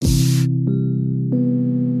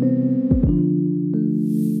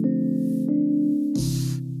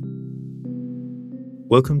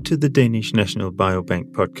Welcome to the Danish National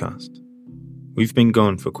Biobank podcast. We've been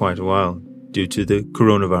gone for quite a while due to the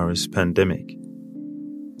coronavirus pandemic.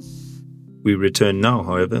 We return now,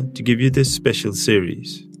 however, to give you this special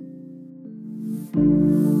series.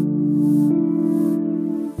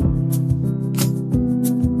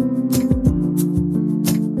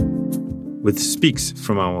 With speaks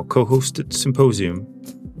from our co-hosted symposium,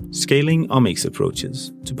 Scaling Omics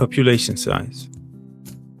Approaches to Population Size.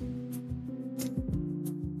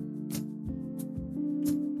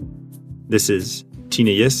 This is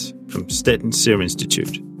Tina Yes from Statens Serum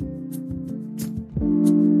Institute.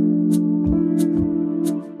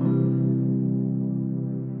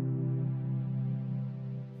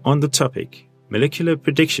 On the topic, molecular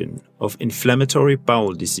prediction of inflammatory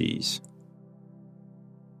bowel disease.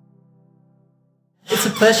 It's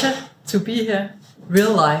a pleasure to be here,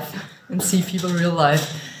 real life, and see people real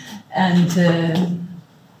life. And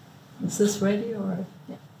is this ready or?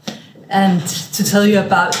 Yeah. And to tell you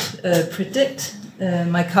about PREDICT,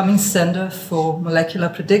 my coming Center for Molecular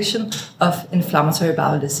Prediction of Inflammatory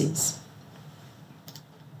Bowel Disease.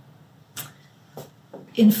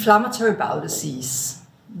 Inflammatory bowel disease.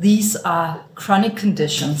 These are chronic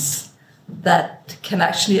conditions that can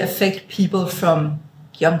actually affect people from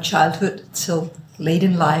young childhood till late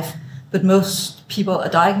in life, but most people are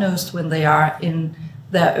diagnosed when they are in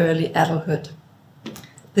their early adulthood.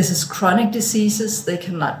 This is chronic diseases, they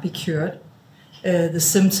cannot be cured. The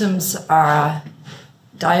symptoms are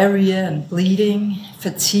diarrhea and bleeding,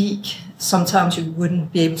 fatigue. Sometimes you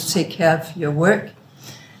wouldn't be able to take care of your work.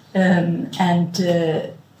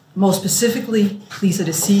 More specifically, these are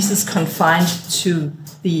diseases confined to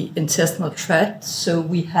the intestinal tract. So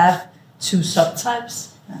we have two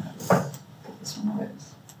subtypes. This one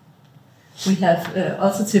works. We have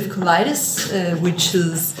ulcerative colitis, which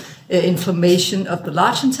is inflammation of the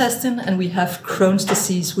large intestine, and we have Crohn's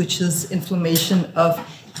disease, which is inflammation of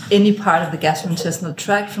any part of the gastrointestinal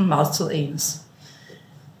tract from mouth to anus.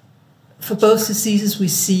 For both diseases, we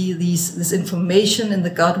see this inflammation in the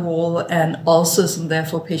gut wall and ulcers, and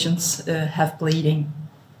therefore patients have bleeding.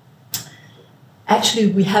 Actually,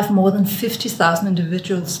 we have more than 50,000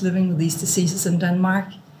 individuals living with these diseases in Denmark.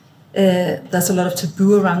 There's a lot of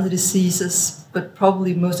taboo around the diseases, but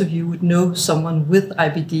probably most of you would know someone with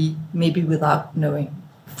IBD, maybe without knowing.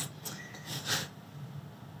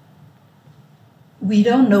 We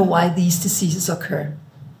don't know why these diseases occur.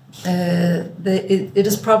 It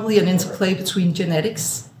is probably an interplay between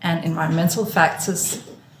genetics and environmental factors,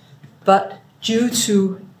 but due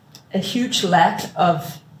to a huge lack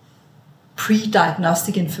of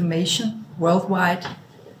pre-diagnostic information worldwide,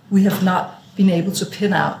 we have not been able to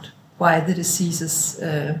pin out why the diseases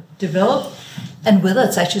develop and whether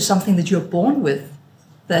it's actually something that you're born with,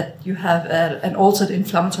 that you have an altered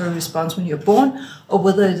inflammatory response when you're born, or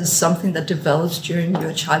whether it is something that develops during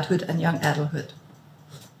your childhood and young adulthood.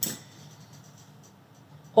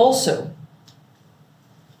 Also,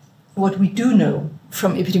 what we do know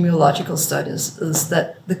from epidemiological studies is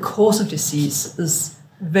that the cause of disease is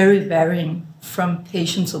very varying from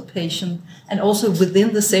patient to patient and also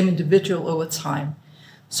within the same individual over time.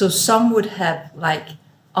 So some would have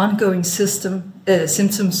ongoing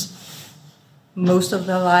symptoms most of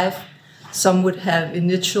their life. Some would have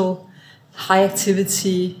initial high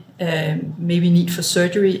activity, maybe need for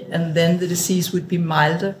surgery, and then the disease would be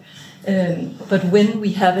milder. But when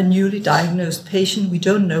we have a newly diagnosed patient, we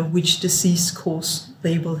don't know which disease course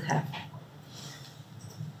they will have.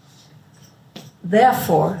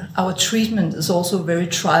 Therefore, our treatment is also very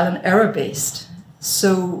trial and error based.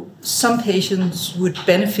 So some patients would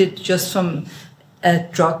benefit just from a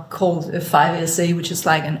drug called 5-ASA, which is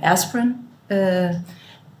like an aspirin,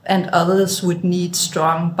 and others would need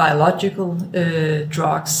strong biological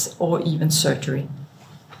drugs or even surgery.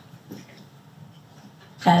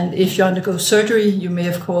 And if you undergo surgery, you may,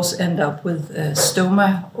 of course, end up with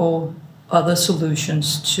stoma or other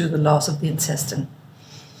solutions to the loss of the intestine.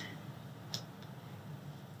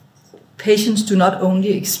 Patients do not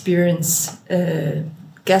only experience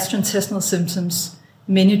gastrointestinal symptoms,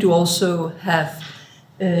 many do also have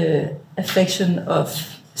affection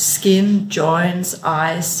of skin, joints,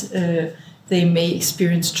 eyes. They may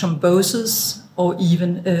experience thrombosis or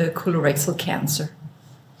even colorectal cancer.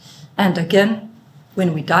 And again,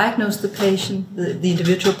 when we diagnose the patient, the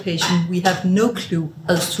individual patient, we have no clue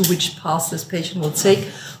as to which path this patient will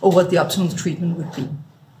take or what the optimal treatment would be.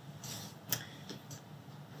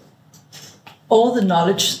 All the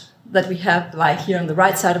knowledge that we have, like here on the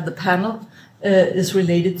right side of the panel, is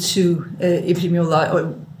related to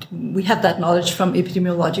epidemiology. We have that knowledge from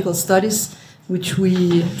epidemiological studies, which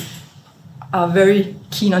we are very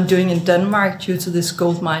keen on doing in Denmark due to this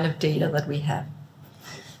gold mine of data that we have.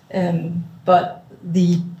 But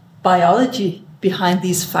the biology behind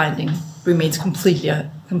these findings remains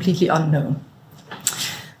completely unknown.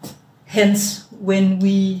 Hence, when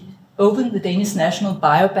we opened the Danish National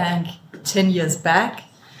Biobank 10 years back,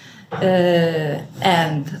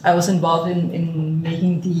 and I was involved in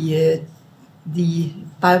making the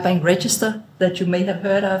biobank register that you may have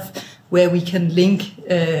heard of, where we can link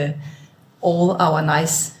all our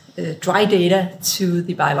nice dry data to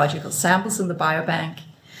the biological samples in the biobank.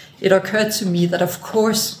 It occurred to me that, of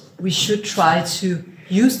course, we should try to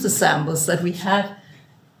use the samples that we have,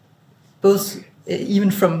 both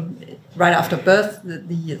even from right after birth,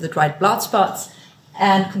 the dried blood spots,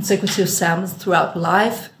 and consecutive samples throughout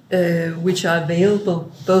life, which are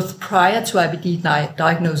available both prior to IBD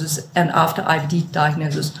diagnosis and after IBD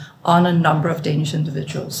diagnosis on a number of Danish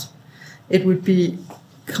individuals. It would be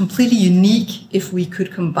completely unique if we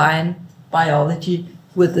could combine biology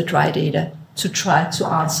with the dry data to try to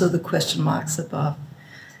answer the question marks above.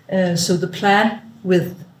 So the plan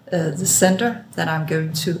with the center that I'm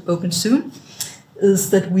going to open soon is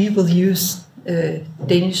that we will use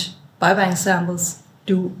Danish biobank samples,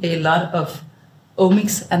 do a lot of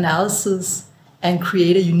omics analysis, and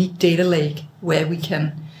create a unique data lake where we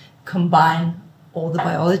can combine all the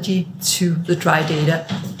biology to the dry data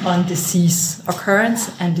on disease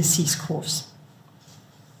occurrence and disease course.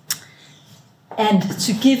 And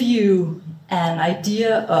to give you an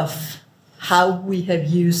idea of how we have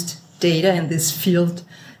used data in this field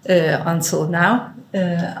until now,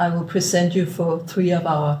 I will present you for 3 of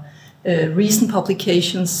our recent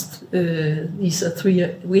publications. These are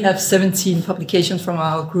 3. We have 17 publications from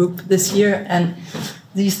our group this year, and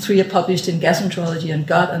these 3 are published in Gastroenterology and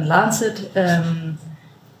Gut and Lancet.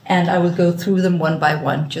 And I will go through them one by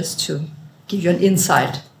one just to give you an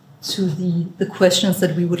insight to the questions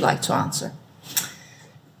that we would like to answer.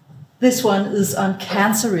 This one is on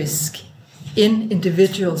cancer risk in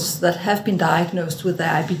individuals that have been diagnosed with the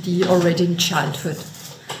IBD already in childhood.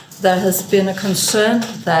 There has been a concern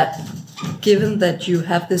that given that you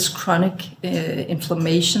have this chronic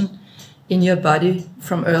inflammation in your body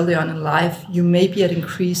from early on in life, you may be at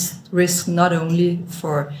increased risk not only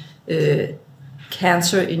for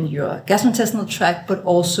cancer in your gastrointestinal tract, but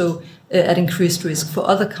also at increased risk for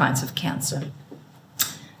other kinds of cancer.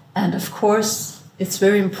 And of course, it's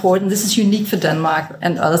very important, this is unique for Denmark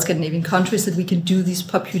and other Scandinavian countries, that we can do these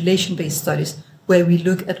population-based studies where we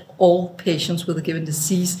look at all patients with a given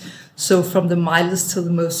disease. So from the mildest to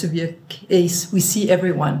the most severe case, we see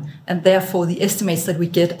everyone, and therefore the estimates that we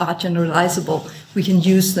get are generalizable. We can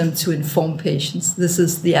use them to inform patients. This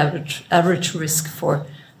is the average risk for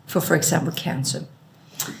example, cancer.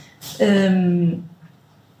 In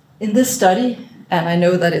this study, and I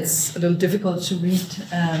know that it's a little difficult to read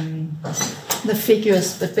the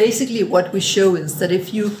figures, but basically what we show is that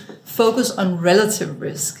if you focus on relative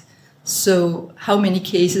risk, so how many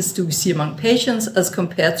cases do we see among patients as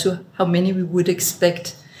compared to how many we would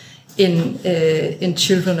expect in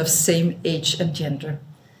children of same age and gender,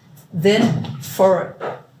 then for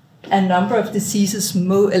a number of diseases,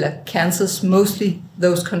 cancers, mostly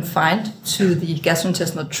those confined to the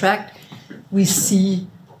gastrointestinal tract, we see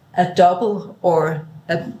a double or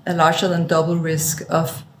a larger than double risk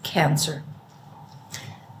of cancer.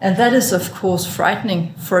 And that is, of course,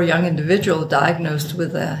 frightening for a young individual diagnosed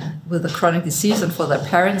with a chronic disease, and for their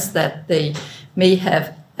parents that they may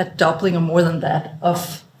have a doubling or more than that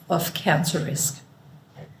of cancer risk.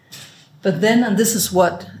 But then, and this is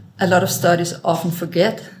what a lot of studies often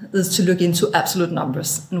forget, is to look into absolute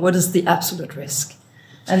numbers and what is the absolute risk.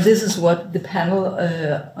 And this is what the panel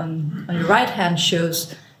on your right hand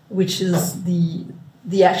shows, which is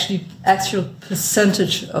the actual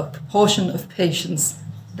percentage of proportion of patients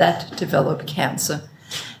that develop cancer.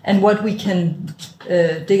 And what we can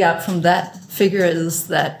dig out from that figure is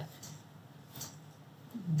that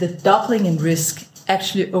the doubling in risk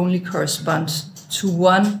actually only corresponds to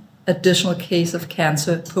 1 additional case of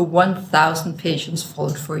cancer per 1,000 patients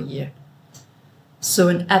followed for a year. So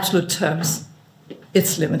in absolute terms,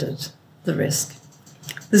 it's limited, the risk.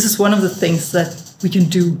 This is one of the things that we can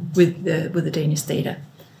do with the Danish data.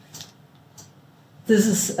 This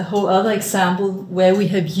is a whole other example where we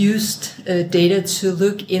have used data to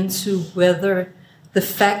look into whether the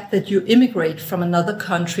fact that you immigrate from another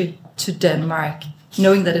country to Denmark,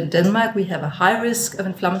 knowing that in Denmark we have a high risk of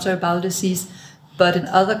inflammatory bowel disease, but in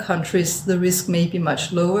other countries the risk may be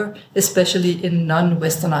much lower, especially in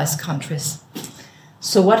non-westernized countries.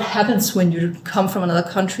 So what happens when you come from another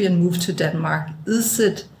country and move to Denmark? Is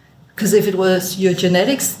it Because if it was your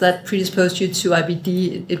genetics that predisposed you to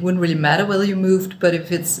IBD, it wouldn't really matter whether you moved. But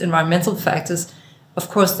if it's environmental factors, of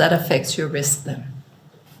course, that affects your risk then.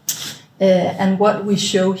 And what we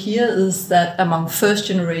show here is that among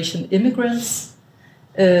first-generation immigrants,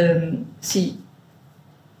 see,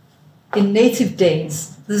 in native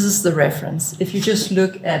Danes, this is the reference. If you just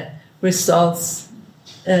look at results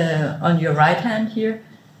on your right hand here,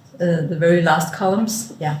 the very last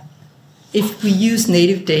columns, yeah. If we use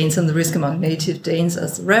native Danes and the risk among native Danes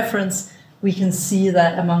as the reference, we can see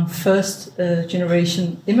that among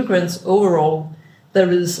first-generation immigrants overall, there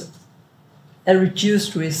is a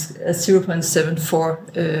reduced risk, a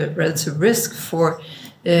 0.74 relative risk for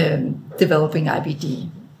developing IBD.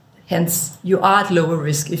 Hence, you are at lower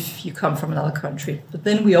risk if you come from another country. But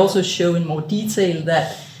then we also show in more detail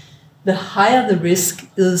that the higher the risk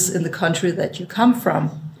is in the country that you come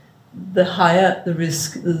from, the higher the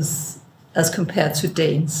risk is as compared to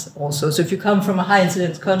Danes also. So if you come from a high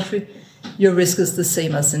incidence country, your risk is the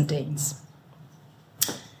same as in Danes.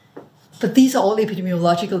 But these are all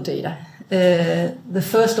epidemiological data. The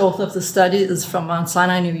first author of the study is from Mount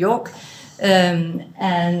Sinai, New York,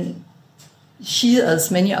 and she, as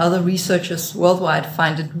many other researchers worldwide,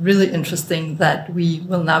 find it really interesting that we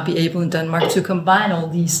will now be able in Denmark to combine all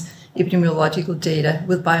these epidemiological data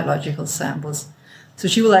with biological samples. So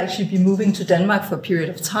she will actually be moving to Denmark for a period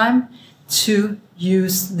of time to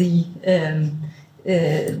use this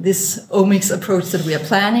omics approach that we are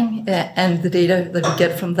planning and the data that we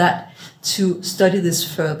get from that to study this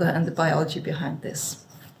further and the biology behind this.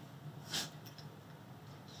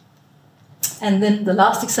 And then the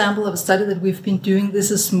last example of a study that we've been doing, this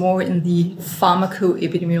is more in the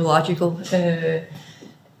pharmacoepidemiological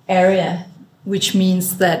area, which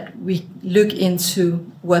means that we look into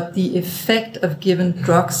what the effect of given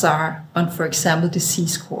drugs are on, for example,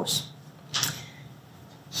 disease course.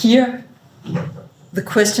 Here, the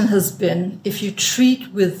question has been, if you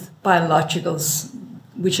treat with biologicals,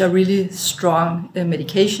 which are really strong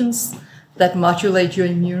medications that modulate your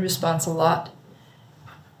immune response a lot,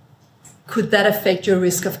 could that affect your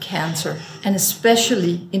risk of cancer? And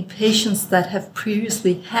especially in patients that have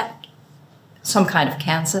previously had some kind of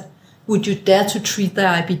cancer, would you dare to treat their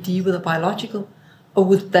IBD with a biological, or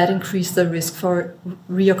would that increase the risk for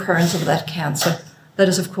reoccurrence of that cancer? That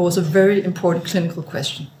is, of course, a very important clinical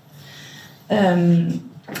question. And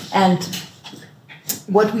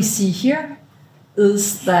what we see here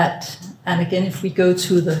is that, and again, if we go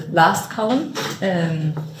to the last column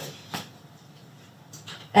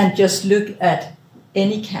and just look at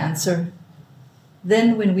any cancer,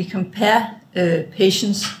 then when we compare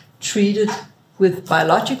patients treated with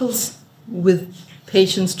biologicals with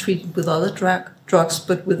patients treated with other drugs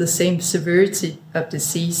but with the same severity of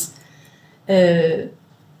disease,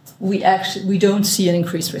 we don't see an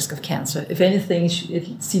increased risk of cancer. If anything,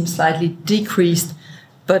 it seems slightly decreased,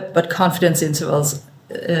 but confidence intervals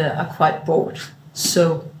are quite broad.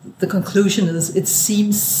 So the conclusion is it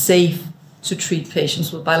seems safe to treat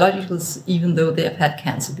patients with biologicals even though they have had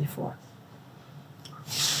cancer before.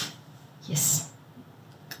 Yes.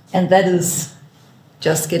 And that is,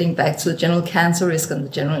 just getting back to the general cancer risk and the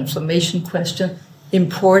general inflammation question,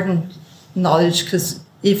 important knowledge, because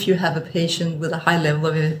if you have a patient with a high level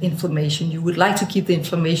of inflammation, you would like to keep the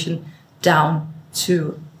inflammation down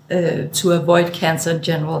to avoid cancer in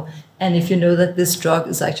general. And if you know that this drug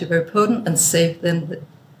is actually very potent and safe, then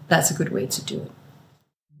that's a good way to do it.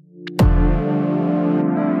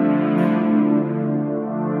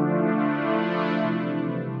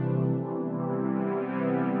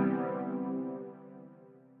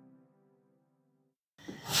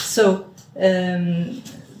 So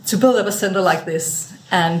to build up a center like this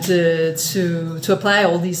and to apply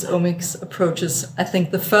all these omics approaches, I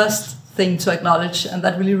think the first thing to acknowledge, and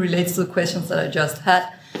that really relates to the questions that I just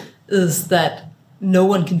had, is that no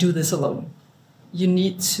one can do this alone. You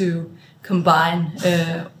need to combine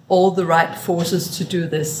all the right forces to do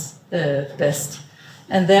this best.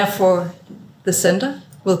 And therefore, the center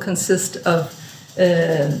will consist of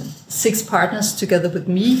 6 partners together with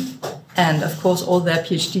me, and of course all their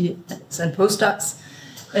PhDs and postdocs.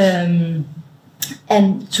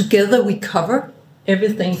 And together we cover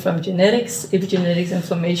everything from genetics, epigenetics,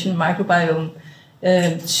 inflammation, microbiome,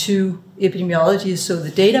 to epidemiology, so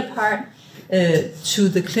the data part, to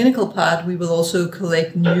the clinical part. We will also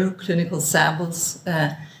collect new clinical samples,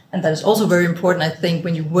 and that is also very important, I think,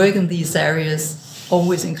 when you work in these areas,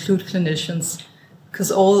 always include clinicians,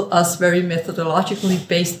 because all us very methodologically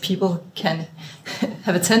based people can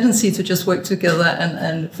have a tendency to just work together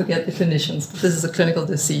and forget the clinicians. But this is a clinical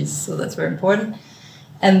disease, so that's very important.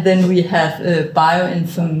 And then we have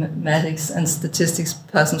bioinformatics and statistics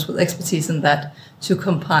persons with expertise in that to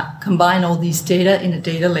combine all these data in a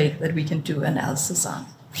data lake that we can do analysis on.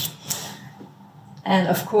 And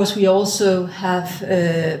of course, we also have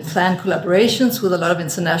planned collaborations with a lot of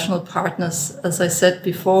international partners. As I said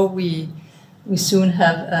before, we soon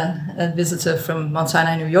have a visitor from Mount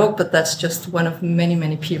Sinai, New York, but that's just one of many,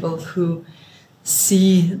 many people who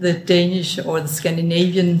see the Danish or the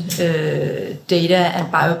Scandinavian data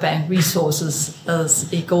and biobank resources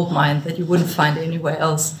as a gold mine that you wouldn't find anywhere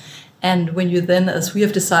else. And when you then, as we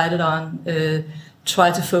have decided on,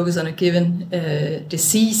 try to focus on a given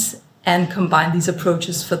disease and combine these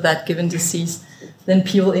approaches for that given disease, then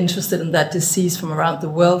people interested in that disease from around the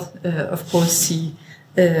world, of course, see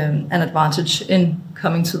an advantage in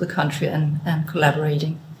coming to the country and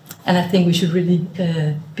collaborating. And I think we should really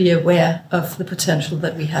be aware of the potential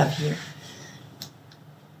that we have here.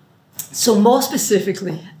 So more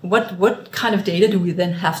specifically, what kind of data do we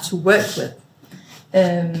then have to work with?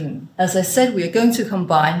 As I said, we are going to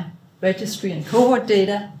combine registry and cohort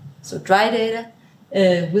data, so dry data,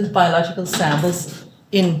 with biological samples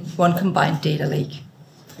in one combined data lake.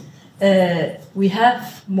 We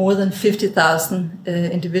have more than 50,000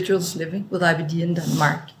 individuals living with IBD in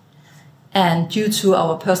Denmark. And due to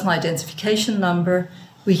our personal identification number,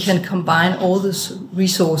 we can combine all the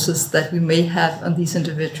resources that we may have on these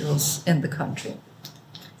individuals in the country.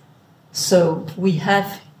 So we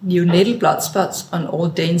have neonatal blood spots on all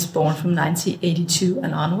Danes born from 1982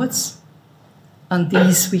 and onwards. On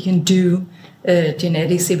these, we can do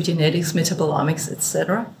genetics, epigenetics, metabolomics,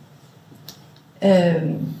 etc.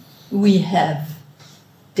 We have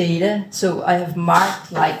data. So I have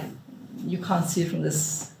marked, like you can't see it from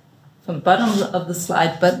the bottom of the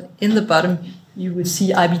slide, but in the bottom you will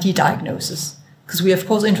see IBD diagnosis, because we are of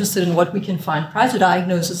course interested in what we can find prior to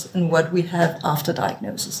diagnosis and what we have after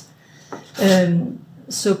diagnosis.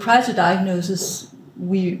 So prior to diagnosis,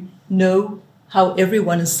 we know how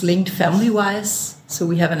everyone is linked family-wise. So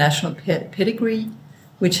we have a national pedigree,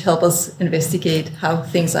 which helps us investigate how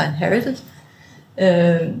things are inherited.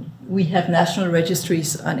 We have national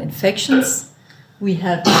registries on infections. We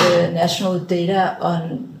have national data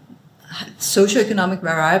on socioeconomic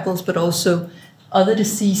variables, but also other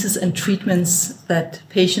diseases and treatments that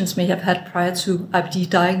patients may have had prior to IBD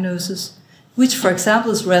diagnosis, which, for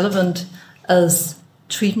example, is relevant as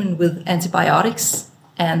treatment with antibiotics,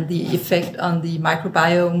 and the effect on the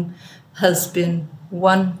microbiome has been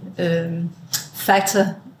one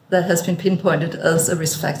factor that has been pinpointed as a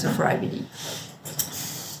risk factor for IBD.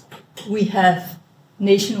 We have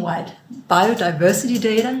nationwide biodiversity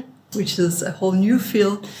data, which is a whole new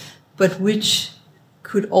field, but which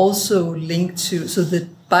could also link to, so the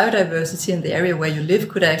biodiversity in the area where you live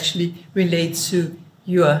could actually relate to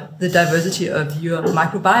the diversity of your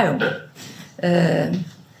microbiome.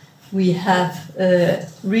 We have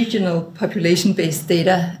regional population-based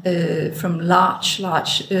data from large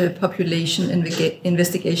population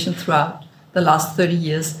investigation throughout the last 30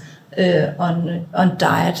 years on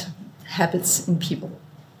diet habits in people.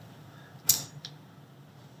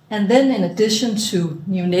 And then in addition to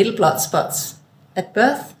neonatal blood spots at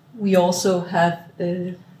birth, we also have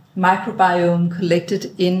microbiome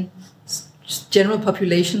collected in general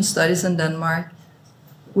population studies in Denmark,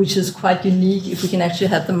 which is quite unique if we can actually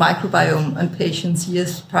have the microbiome on patients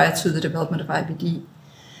years prior to the development of IBD.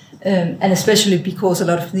 And especially because a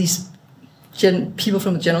lot of these people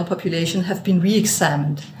from the general population have been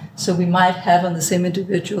re-examined. So we might have on the same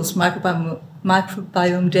individuals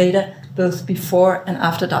microbiome data both before and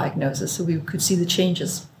after diagnosis, so we could see the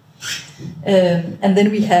changes. And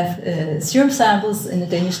then we have serum samples in the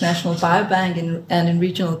Danish National Biobank and in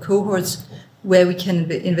regional cohorts where we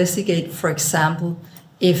can investigate, for example,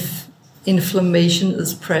 if inflammation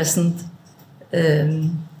is present,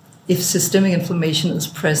 if systemic inflammation is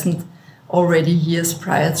present already years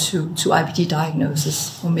prior to IBD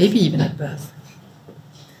diagnosis, or maybe even at birth.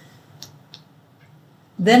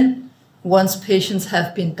 Then, once patients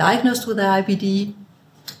have been diagnosed with IBD,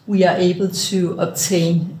 we are able to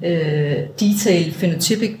obtain detailed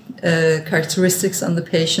phenotypic characteristics on the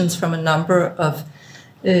patients from a number of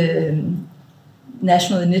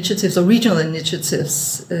national initiatives or regional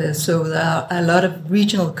initiatives. So there are a lot of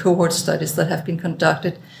regional cohort studies that have been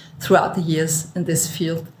conducted throughout the years in this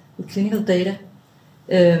field with clinical data.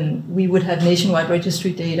 We would have nationwide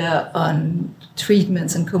registry data on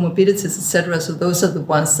treatments and comorbidities, etc. So those are the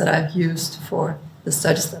ones that I've used for the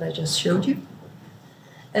studies that I just showed you.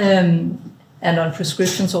 And on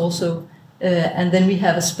prescriptions also. And then we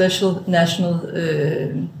have a special national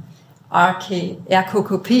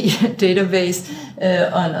RKP database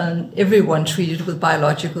on everyone treated with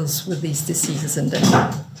biologicals with these diseases in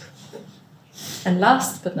Denmark. And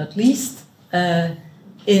last but not least,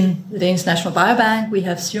 in the Danish National Biobank, we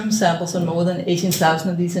have serum samples on more than 18,000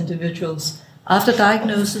 of these individuals after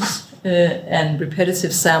diagnosis and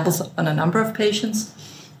repetitive samples on a number of patients.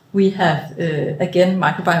 We have, again,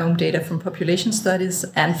 microbiome data from population studies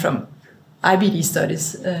and from IBD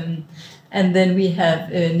studies. And then we have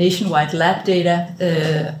nationwide lab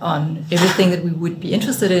data on everything that we would be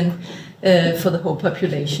interested in for the whole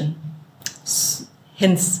population.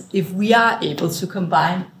 Hence, if we are able to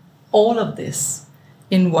combine all of this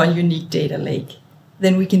in one unique data lake,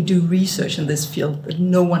 then we can do research in this field that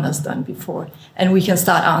no one has done before. And we can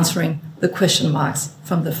start answering the question marks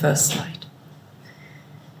from the first slide.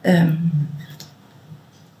 And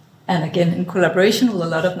again, in collaboration with a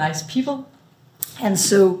lot of nice people. And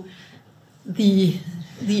so the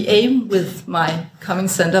aim with my coming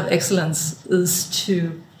Center of Excellence is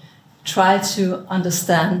to try to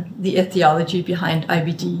understand the etiology behind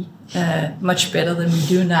IBD much better than we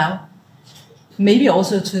do now. Maybe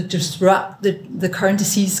also to disrupt the current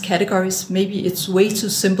disease categories. Maybe it's way too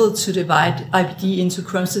simple to divide IBD into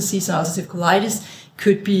Crohn's disease and ulcerative colitis.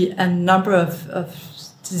 Could be a number of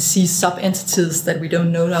disease sub-entities that we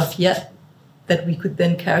don't know of yet that we could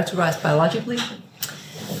then characterize biologically.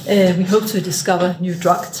 We hope to discover new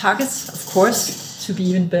drug targets, of course, to be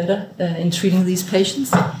even better in treating these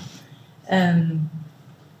patients.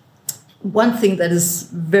 One thing that is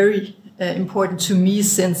very important to me,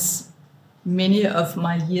 since many of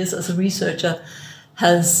my years as a researcher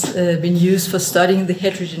has been used for studying the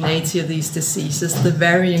heterogeneity of these diseases, the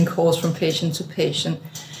varying course from patient to patient.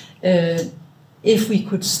 If we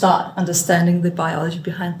could start understanding the biology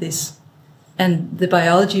behind this and the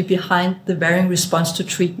biology behind the varying response to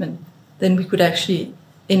treatment, then we could actually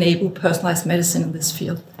enable personalized medicine in this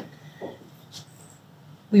field.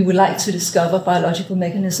 We would like to discover biological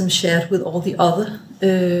mechanisms shared with all the other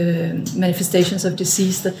manifestations of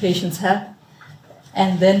disease that patients have.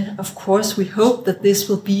 And then, of course, we hope that this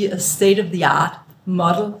will be a state-of-the-art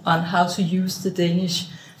model on how to use the Danish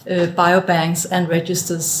biobanks and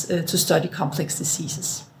registers to study complex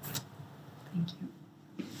diseases. Thank you.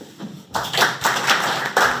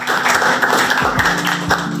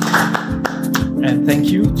 And thank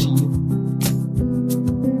you to